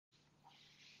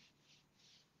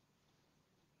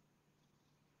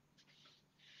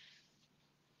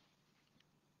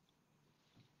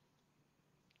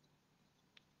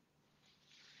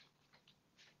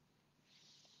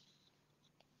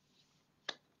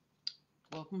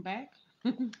Welcome back.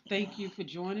 Thank you for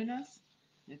joining us.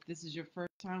 If this is your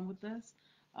first time with us,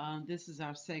 this is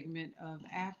our segment of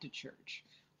After Church,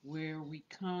 where we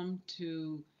come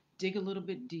to dig a little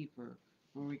bit deeper,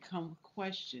 where we come with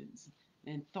questions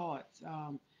and thoughts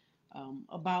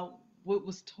about what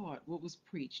was taught, what was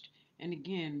preached. And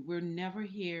again, we're never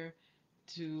here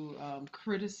to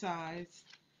criticize,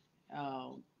 uh,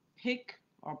 pick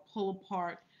or pull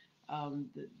apart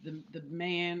the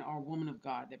man or woman of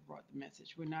God that brought the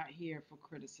message. We're not here for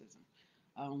criticism.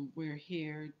 We're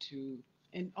here to,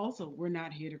 and also we're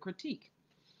not here to critique,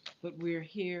 but we're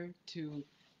here to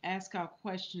ask our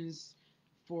questions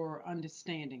for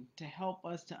understanding, to help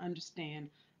us to understand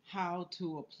how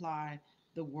to apply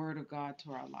the Word of God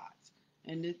to our lives.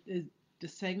 And the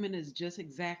segment is just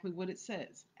exactly what it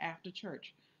says after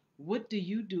church. What do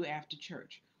you do after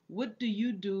church? What do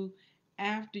you do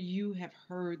after you have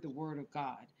heard the Word of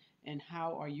God? And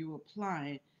how are you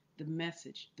applying the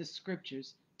message, the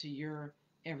scriptures, to your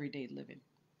everyday living?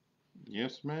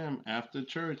 Yes, ma'am. After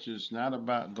church is not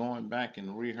about going back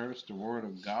and rehearse the word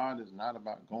of God. It's not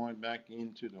about going back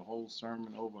into the whole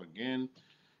sermon over again.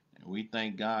 And we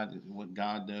thank God what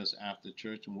God does after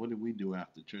church. And what do we do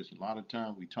after church? A lot of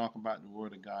times we talk about the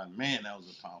word of God. Man, that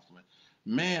was a powerful man.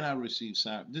 Man, I received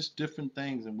some just different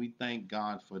things. And we thank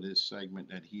God for this segment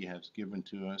that He has given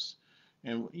to us.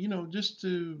 And just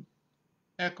to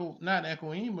echo, not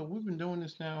echoing, but we've been doing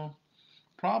this now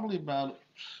probably about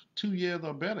 2 years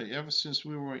or better, ever since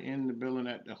we were in the building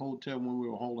at the hotel when we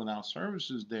were holding our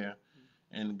services there.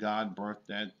 And God birthed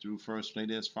that through First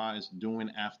Lady as far as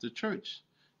doing after church.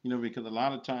 Because a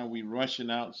lot of time we rushing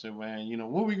out and say, man,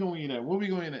 what we going to eat at? What we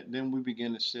going to eat at? Then we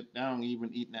begin to sit down,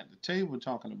 even eating at the table,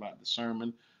 talking about the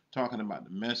sermon, talking about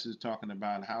the message, talking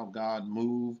about how God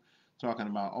moved, talking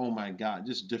about, oh my God,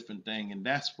 just different thing. And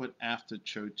that's what after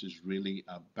church is really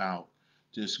about,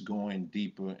 just going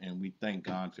deeper. And we thank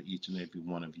God for each and every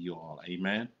one of you all.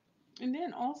 Amen. And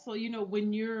then also,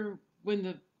 when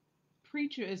the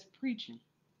preacher is preaching,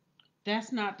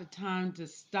 that's not the time to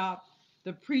stop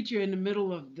the preacher in the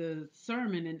middle of the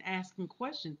sermon and ask him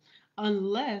questions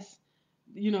unless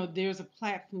there's a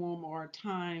platform or a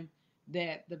time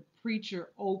that the preacher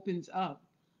opens up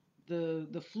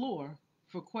the floor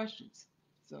for questions.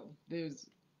 So there's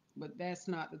but that's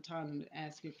not the time to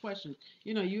ask your questions.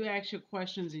 You ask your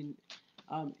questions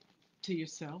um, to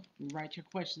yourself, and write your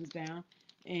questions down.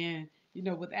 And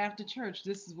with after church,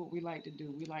 this is what we like to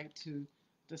do. We like to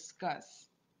discuss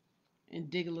and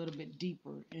dig a little bit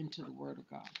deeper into the Word of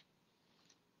God.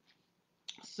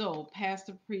 So,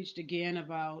 Pastor preached again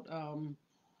about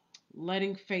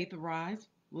letting faith arise.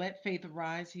 Let faith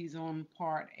arise. He's on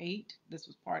part 8. This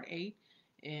was part 8.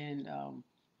 And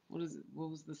what is it? What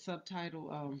was the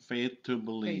subtitle? Faith to Faith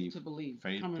believe. to believe.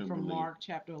 Faith Coming to from believe. Mark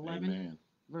chapter 11, Amen.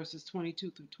 verses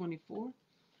 22 through 24.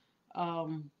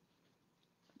 Um,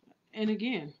 and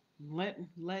again,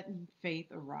 letting faith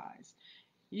arise.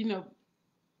 You know,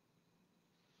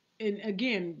 and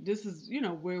again, this is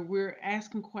where we're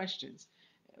asking questions.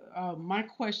 My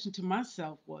question to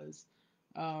myself was,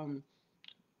 um,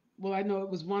 well, I know it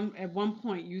was one at one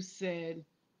point you said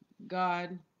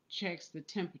God checks the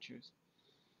temperatures,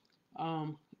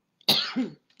 um,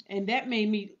 and that made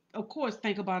me, of course,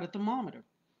 think about a thermometer.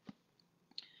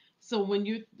 So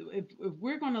if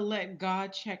we're going to let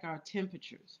God check our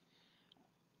temperatures,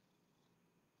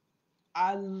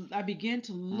 I began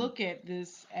to Mm. look at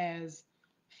this as,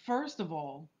 first of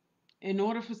all, in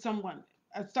order for someone,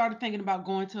 I started thinking about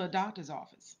going to a doctor's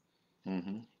office.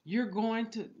 Mm-hmm. You're going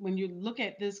to, when you look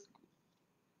at this,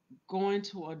 going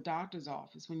to a doctor's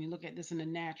office, when you look at this in the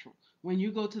natural, when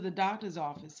you go to the doctor's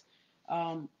office,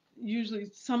 um, usually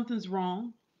something's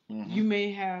wrong. Mm-hmm. You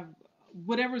may have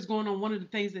whatever's going on. One of the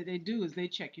things that they do is they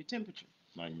check your temperature.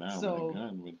 Like now with a So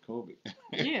gun with Kobe.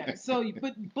 yeah, so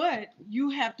but you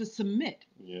have to submit.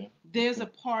 Yeah. There's a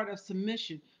part of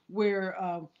submission where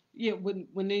yeah,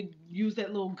 when they use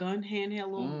that little gun,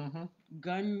 handheld little Mm-hmm.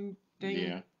 gun thing,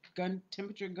 Yeah. gun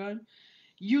temperature gun,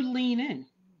 you lean in.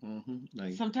 Mm-hmm.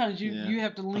 Like, Sometimes you yeah. you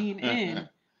have to lean in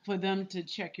for them to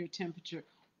check your temperature,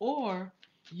 or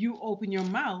you open your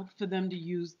mouth for them to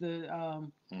use Mm-hmm.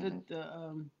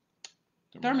 the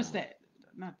Thermometer. thermostat.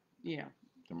 Not yeah.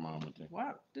 Thermometer.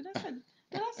 Wow, did I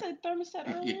say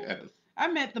thermostat earlier? Yes. I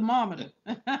meant thermometer.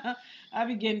 I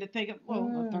began to think of, well,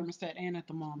 a Uh, thermostat and a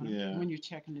thermometer yeah. when you're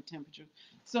checking the temperature.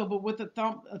 So, but with a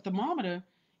thermometer,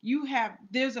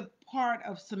 there's a part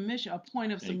of submission, a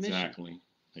point of submission. Exactly.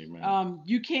 Amen.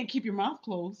 You can't keep your mouth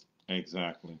closed.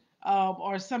 Exactly.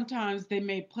 Or sometimes they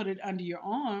may put it under your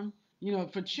arm.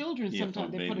 For children, Yeah, for a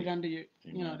sometimes they put it baby. under your,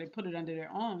 Amen. they put it under their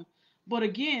arm. But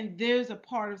again, there's a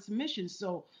part of submission.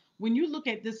 So when you look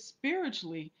at this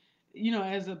spiritually,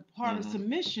 as a part of Mm-hmm.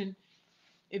 submission,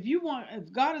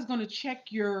 if God is going to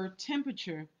check your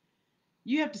temperature,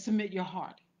 you have to submit your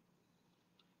heart.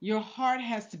 Your heart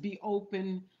has to be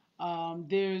open.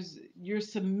 You're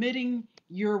submitting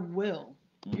your will.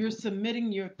 You're Mm-hmm.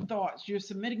 submitting your thoughts. You're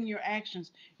submitting your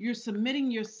actions. You're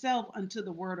submitting yourself unto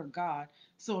the word of God.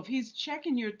 So if he's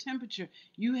checking your temperature,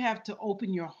 you have to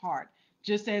open your heart.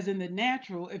 Just as in the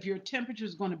natural, if your temperature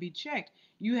is going to be checked,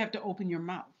 you have to open your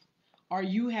mouth, or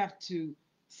you have to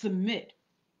submit.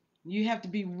 You have to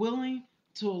be willing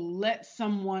to let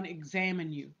someone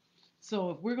examine you.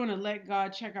 So if we're going to let God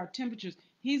check our temperatures,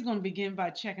 he's going to begin by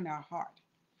checking our heart.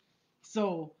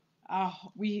 So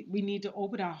we need to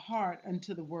open our heart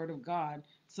unto the word of God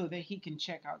so that he can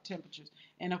check our temperatures.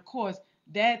 And of course,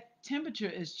 that temperature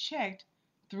is checked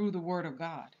through the word of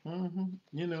God.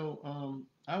 Mm-hmm.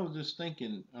 I was just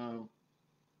thinking,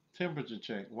 temperature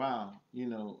check. Wow.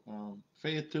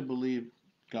 Faith to believe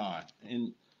God.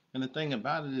 And the thing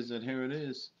about it is that here it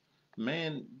is.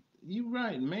 Man, you're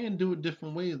right. Man do it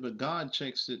different ways, but God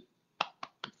checks it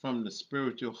from the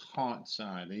spiritual heart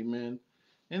side. Amen.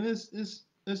 And it's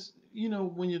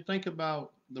when you think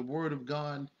about the word of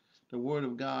God,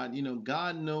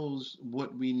 God knows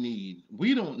what we need.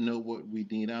 We don't know what we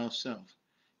need ourselves.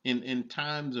 In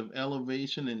times of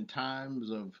elevation, in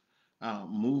times of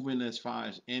moving as far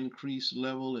as increase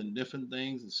level and different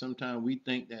things, and sometimes we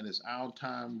think that it's our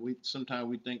time. Sometimes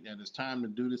we think that it's time to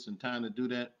do this and time to do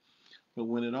that. But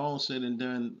when it all said and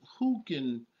done, who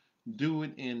can do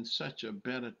it in such a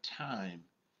better time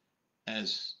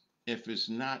as if it's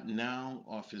not now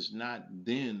or if it's not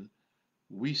then?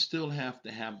 We still have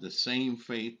to have the same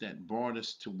faith that brought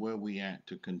us to where we at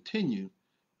to continue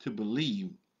to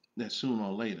believe that sooner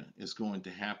or later it's going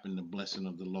to happen, the blessing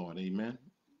of the Lord. Amen.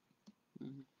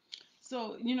 Mhm.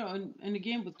 So, and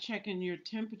again, with checking your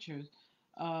temperatures,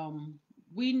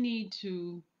 we need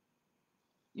to,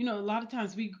 a lot of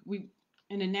times we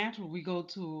in the natural we go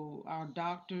to our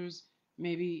doctors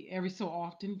maybe every so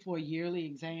often for a yearly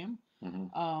exam.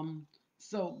 Mm-hmm. Um,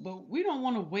 but we don't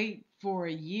want to wait for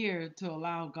a year to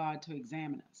allow God to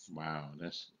examine us. Wow,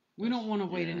 We don't want to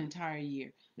wait an yeah, entire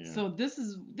year. yeah. So this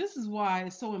is why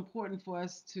it's so important for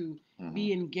us to Mm-hmm.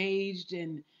 be engaged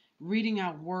in reading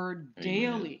our word Amen.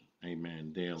 daily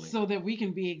Amen. Daily. so that we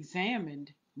can be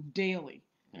examined daily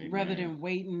rather Amen. than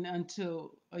waiting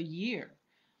until a year.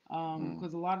 Mm.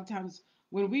 Because a lot of times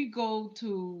when we go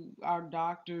to our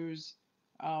doctors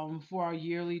for our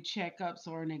yearly checkups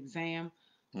or an exam,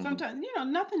 Mm-hmm. sometimes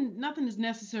nothing is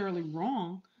necessarily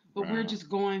wrong, but we're Wow. just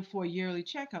going for a yearly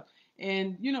checkup.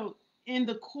 And in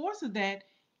the course of that,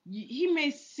 he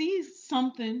may see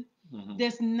something Mm-hmm.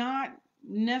 that's not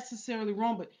necessarily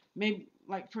wrong, but maybe,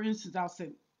 like for instance, I'll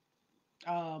say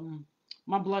um,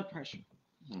 my blood pressure.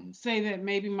 Mm-hmm. Say that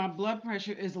maybe my blood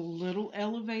pressure is a little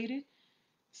elevated.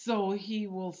 So he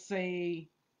will say,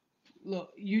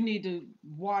 look, you need to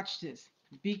watch this.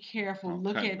 Be careful. I'll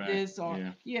Look cut at back. this, or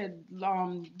Yeah. yeah,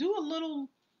 do a little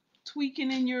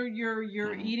tweaking in your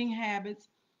Mm-hmm. eating habits.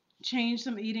 Change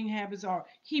some eating habits, or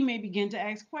he may begin to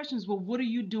ask questions. Well, what are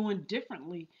you doing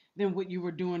differently than what you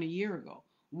were doing a year ago?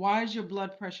 Why is your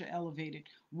blood pressure elevated?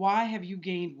 Why have you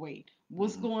gained weight?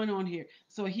 What's Mm-hmm. going on here?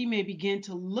 So he may begin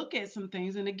to look at some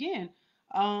things, and again,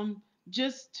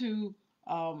 just to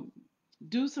um,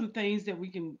 do some things that we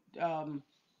can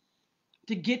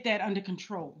to get that under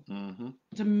control, Mm-hmm.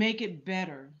 to make it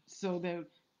better, so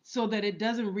that it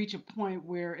doesn't reach a point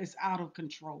where it's out of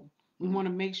control. We Mm-hmm. want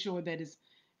to make sure that it's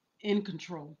in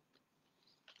control.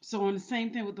 So, in the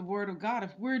same thing with the Word of God,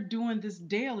 if we're doing this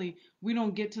daily, we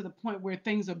don't get to the point where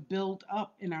things are built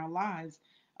up in our lives,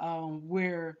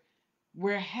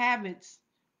 where habits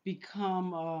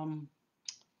become um,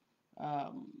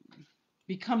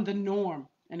 become the norm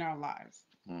in our lives.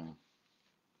 Mm.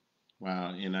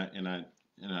 Wow.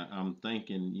 I'm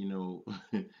thinking,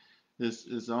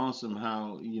 it's awesome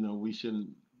how we shouldn't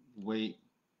wait.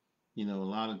 A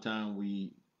lot of time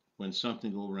when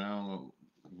something go wrong, or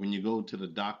when you go to the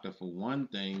doctor for one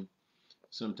thing,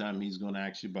 sometimes he's going to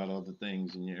ask you about other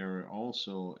things in your area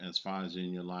also, as far as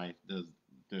in your life.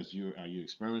 Are you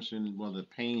experiencing whether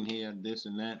pain here, this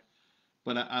and that?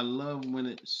 But I love when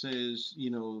it says,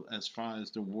 as far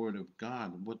as the word of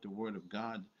God, what the word of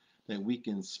God, that we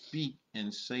can speak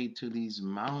and say to these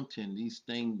mountain, these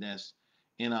things that's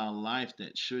in our life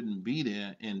that shouldn't be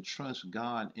there, and trust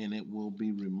God, and it will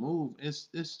be removed.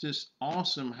 It's just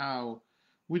awesome how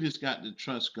we just got to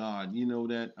trust God.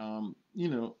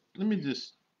 Let me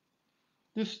just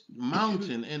this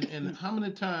mountain, and how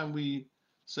many times we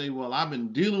say, well, I've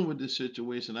been dealing with this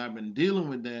situation, I've been dealing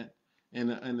with that,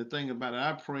 And the thing about it,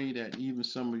 I pray that even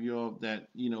some of y'all that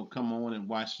come on and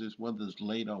watch this, whether it's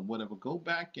late or whatever, go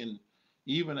back and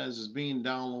even as it's being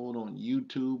downloaded on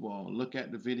YouTube or look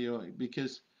at the video,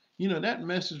 because that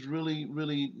message really,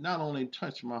 really not only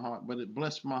touched my heart, but it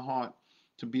blessed my heart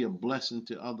to be a blessing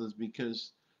to others.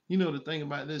 Because the thing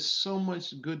about it, there's so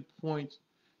much good points,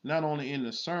 not only in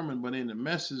the sermon, but in the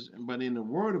message, but in the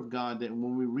Word of God, that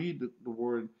when we read the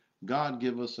Word, God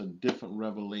give us a different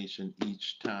revelation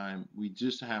each time. We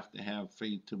just have to have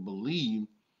faith to believe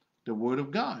the word of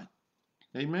God.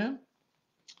 Amen.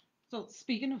 So,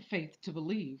 speaking of faith to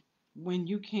believe, when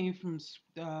you came from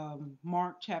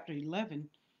Mark chapter 11,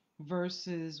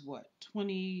 verses what,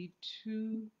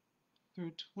 22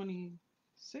 through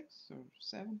 26 or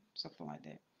 7, something like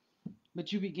that.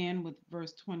 But you began with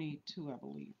verse 22, I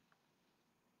believe.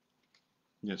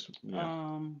 Yes.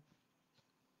 Yeah.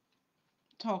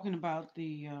 Talking about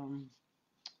the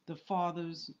father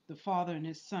and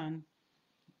his son,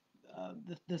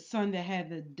 the son that had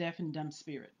the deaf and dumb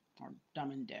spirit, or dumb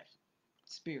and deaf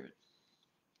spirit.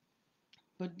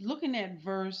 But looking at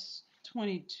verse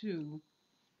 22,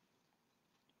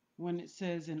 when it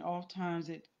says, and oft times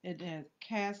it has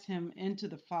cast him into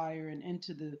the fire and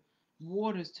into the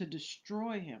waters to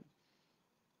destroy him.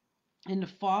 And the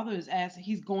father is asking,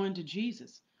 he's going to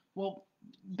Jesus. Well,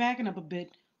 backing up a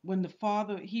bit, when the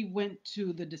father, he went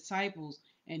to the disciples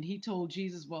and he told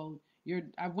Jesus, well,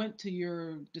 I went to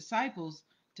your disciples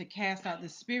to cast out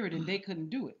this spirit and they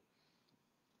couldn't do it.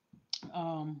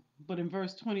 But in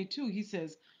verse 22, he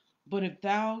says, but if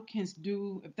thou can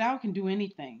do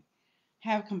anything,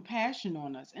 have compassion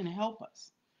on us and help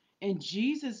us. And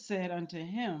Jesus said unto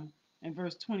him in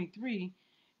verse 23,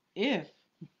 if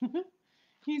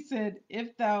he said,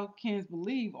 if thou canst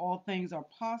believe, all things are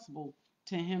possible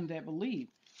to him that believe.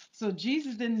 So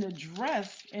Jesus didn't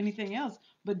address anything else,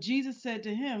 but Jesus said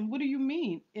to him, what do you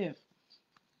mean if?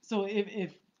 So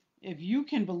if you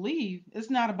can believe, it's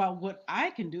not about what I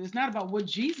can do. It's not about what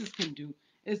Jesus can do.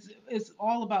 It's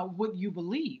all about what you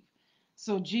believe.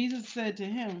 So Jesus said to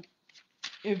him,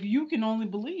 if you can only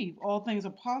believe, all things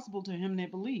are possible to him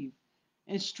that believe.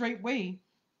 And straightway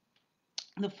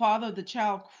the father of the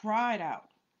child cried out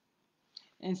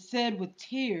and said with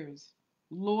tears,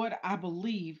 Lord, I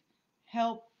believe,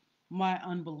 help my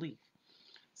unbelief.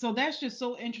 So that's just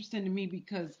so interesting to me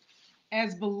because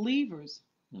as believers,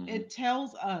 it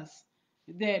tells us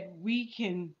that we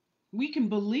can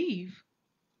believe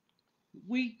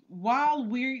while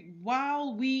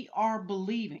we are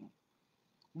believing,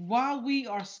 while we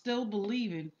are still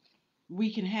believing,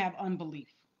 we can have unbelief.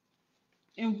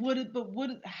 And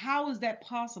how is that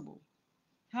possible?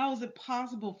 How is it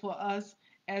possible for us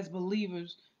as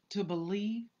believers to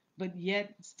believe but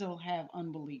yet still have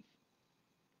unbelief?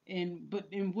 And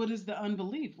what is the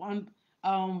unbelief?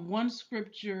 One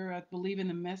scripture, I believe in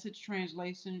the Message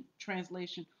translation,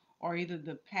 or either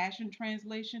the Passion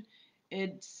translation,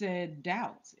 it said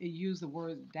doubts. It used the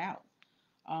word doubt.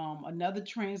 Another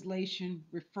translation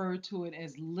referred to it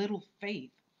as little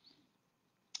faith.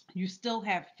 You still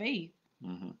have faith,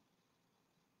 Mm-hmm.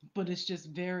 but it's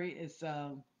very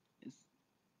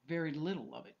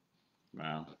little of it.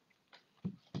 Wow.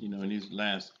 In these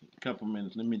last couple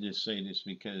minutes, let me just say this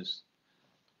because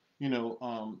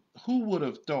who would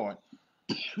have thought?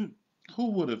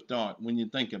 Who would have thought when you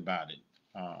think about it?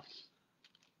 Uh,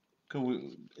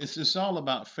 it's all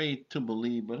about faith to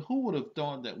believe, but who would have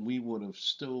thought that we would have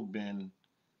still been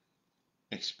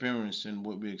experiencing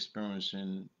what we're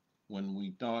experiencing when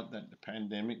we thought that the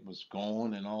pandemic was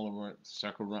gone and all of our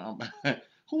circle around?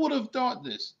 Who would have thought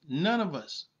this? None of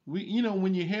us.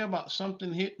 When you hear about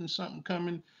something hitting, something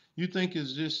coming, you think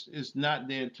it's not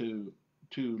there to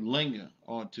linger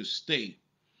or to stay.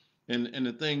 And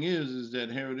the thing is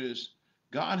that here it is.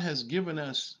 God has given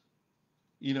us.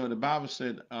 The Bible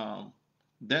said,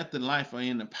 death and life are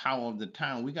in the power of the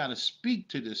tongue. We got to speak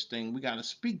to this thing. We got to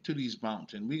speak to these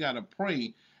mountains. We got to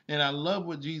pray. And I love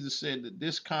what Jesus said, that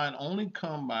this kind only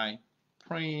come by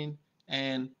praying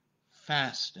and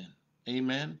fasting.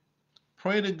 Amen.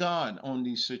 Pray to God on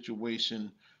these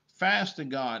situations. Fast to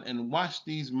God and watch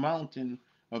these mountains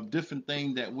of different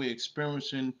things that we're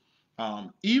experiencing,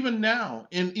 even now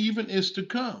and even is to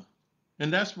come.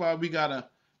 And that's why we got to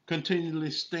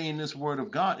continually stay in this word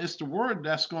of God. It's the word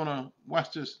that's going to,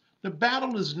 watch this. The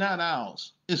battle is not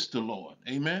ours, it's the Lord.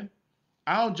 Amen.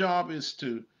 Our job is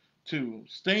to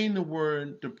stay in the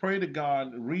word, to pray to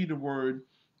God, read the word,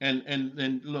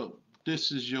 and look,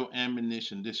 this is your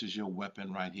ammunition, this is your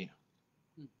weapon right here.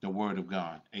 The word of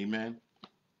God. Amen.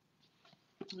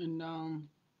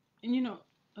 And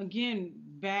again,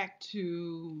 back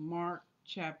to Mark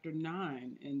chapter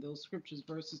 9, and those scriptures,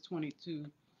 verses 22,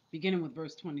 beginning with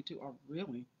verse 22, or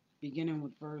really beginning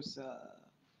with verse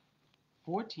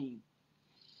 14,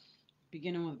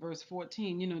 beginning with verse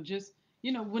 14, just,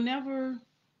 whenever,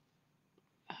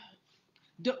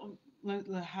 don't,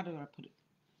 how do I put it?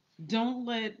 Don't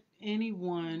let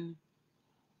anyone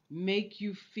make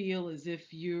you feel as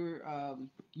if you're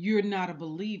not a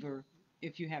believer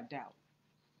if you have doubt,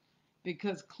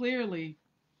 because clearly,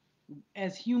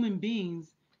 as human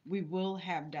beings, we will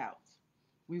have doubts.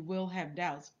 We will have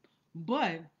doubts,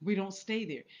 but we don't stay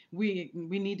there. We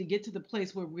need to get to the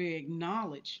place where we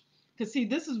acknowledge. Because see,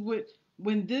 this is what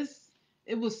when this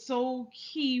it was so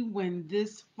key when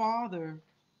this father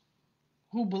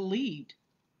who believed,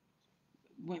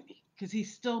 when because he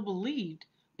still believed,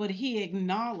 but he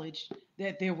acknowledged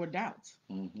that there were doubts.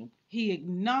 Hmm. He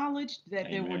acknowledged that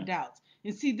there were Amen. doubts.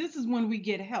 And see, this is when we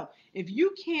get help. If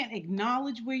you can't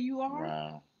acknowledge where you are,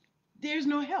 Wow. there's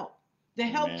no help. The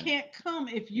help Amen. can't come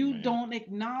if you Amen. don't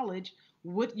acknowledge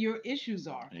what your issues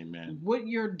are, Amen. what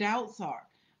your doubts are.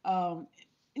 Um,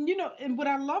 and what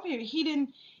I love here, he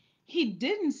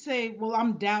didn't say, "Well,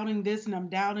 I'm doubting this and I'm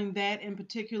doubting that in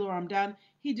particular. Or I'm doubting."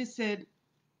 He just said,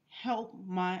 "Help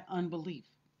my unbelief,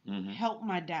 Hmm. help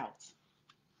my doubts."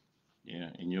 Yeah,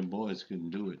 and your boys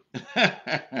couldn't do it.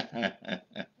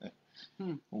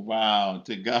 Hmm. Wow,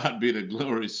 to God be the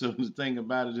glory. So the thing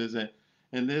about it is that,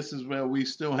 and this is where we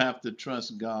still have to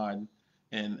trust God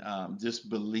and just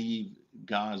believe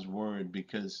God's word,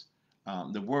 because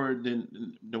the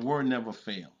word never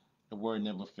failed. The word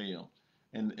never failed,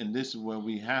 and this is where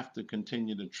we have to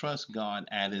continue to trust God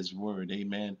at His word.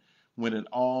 Amen. When it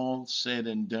all said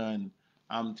and done,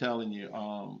 I'm telling you,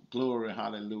 glory,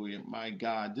 hallelujah, my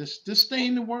God. Just stay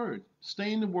in the word.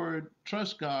 Stay in the word.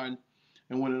 Trust God,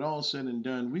 and when it all said and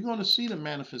done, we're going to see the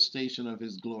manifestation of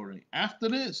His glory. After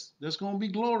this, there's going to be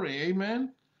glory.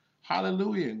 Amen.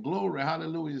 Hallelujah. Glory.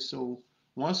 Hallelujah. So,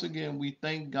 once again, we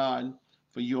thank God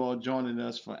for you all joining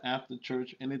us for After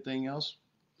Church. Anything else?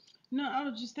 No, I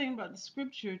was just thinking about the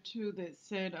scripture too that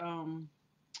said, um,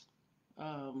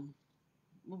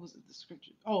 what was it? The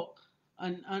scripture? Oh,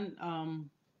 an un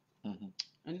Hmm.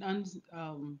 an un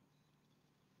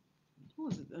who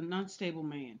was it? An unstable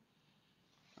man.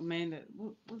 A man that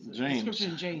what was it? The scripture James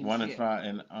in James, 1 and yeah. 5.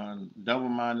 And double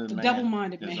minded A man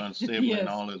double-minded is man. unstable in Yes.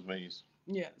 all his ways.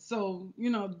 Yeah. So,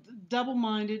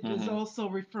 double-minded is Hmm. also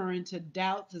referring to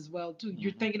doubts as well too.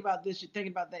 You're Hmm. thinking about this, you're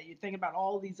thinking about that, you're thinking about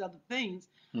all these other things.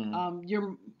 Hmm.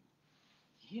 Your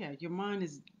your mind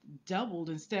is doubled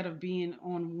instead of being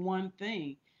on one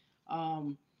thing.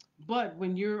 Um, but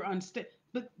when you're unstable,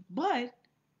 but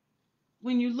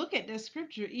when you look at that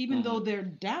scripture, even Hmm. though there are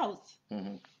doubts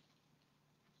Hmm.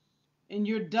 and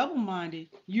you're double-minded,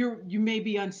 you may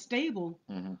be unstable,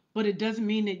 Hmm. but it doesn't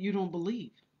mean that you don't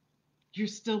believe. You're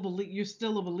still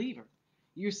a believer.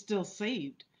 You're still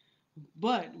saved.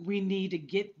 But we need to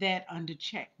get that under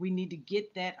check. We need to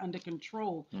get that under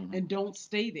control Hmm. and don't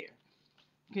stay there.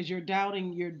 Because you're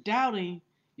doubting,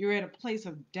 you're at a place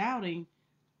of doubting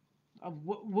of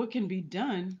what can be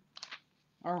done,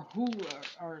 or who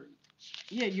or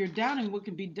yeah, you're doubting what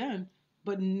can be done,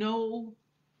 but no,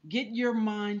 get your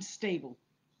mind stable.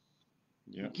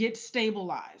 Yep. Get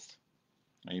stabilized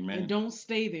and Amen. don't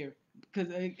stay there,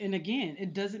 because and again,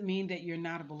 it doesn't mean that you're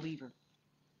not a believer.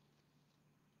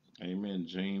 Amen.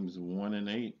 James 1 and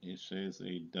 8, it says,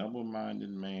 a double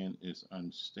minded man is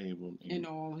unstable In in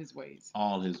all his ways.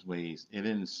 all his ways. It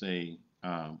didn't say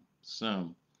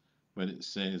some, but it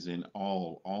says in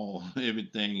all,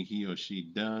 everything he or she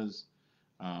does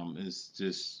is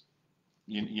just,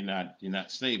 you're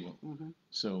not stable. Hmm.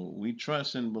 So we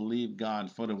trust and believe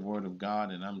God for the word of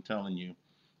God, and I'm telling you.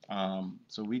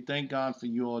 So we thank God for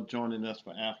you all joining us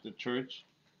for After Church.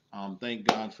 Thank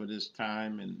God for this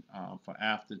time and for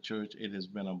After Church. It has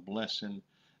been a blessing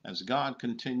as God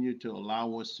continued to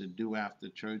allow us to do After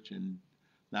Church, and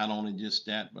not only just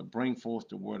that, but bring forth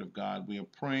the Word of God. We are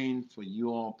praying for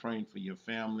you all, praying for your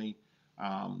family.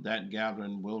 That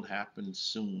gathering will happen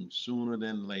soon, sooner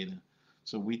than later.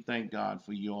 So we thank God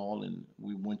for you all, and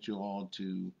we want you all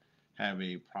to have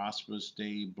a prosperous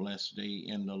day, blessed day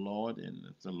in the Lord. And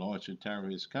if the Lord should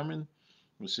tarry is coming,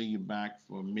 we'll see you back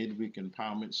for midweek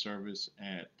empowerment service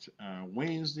at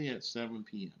Wednesday at 7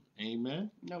 p.m.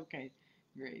 Amen. Okay,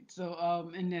 great. So,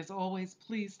 and as always,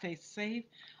 please stay safe.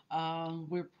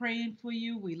 We're praying for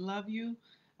you. We love you.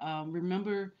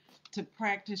 Remember to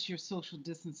practice your social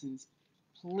distancing.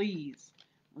 Please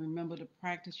remember to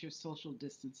practice your social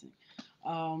distancing.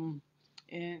 Um,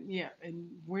 and yeah, and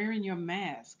wearing your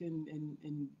mask and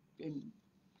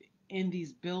in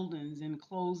these buildings and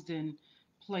closed in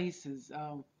places.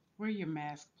 wear your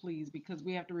mask, please, because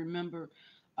we have to remember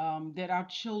that our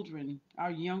children,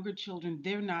 our younger children,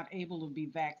 they're not able to be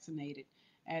vaccinated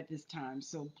at this time.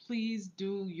 So please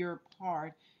do your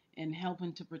part in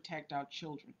helping to protect our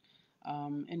children,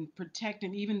 and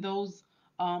protecting even those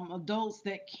adults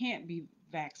that can't be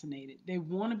vaccinated. They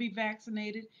want to be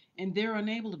vaccinated and they're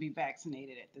unable to be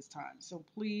vaccinated at this time. So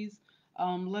please,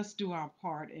 let's do our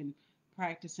part in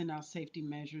practicing our safety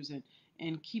measures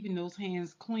and keeping those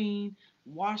hands clean,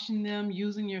 washing them,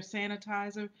 using your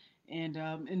sanitizer, and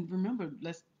remember,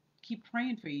 let's keep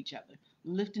praying for each other,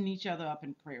 lifting each other up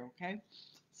in prayer. Okay.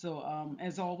 So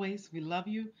as always, we love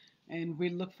you, and we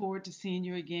look forward to seeing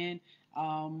you again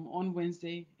on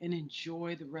Wednesday. And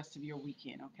enjoy the rest of your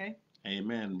weekend. Okay.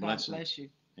 Amen. God Blessings. bless you.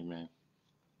 Amen.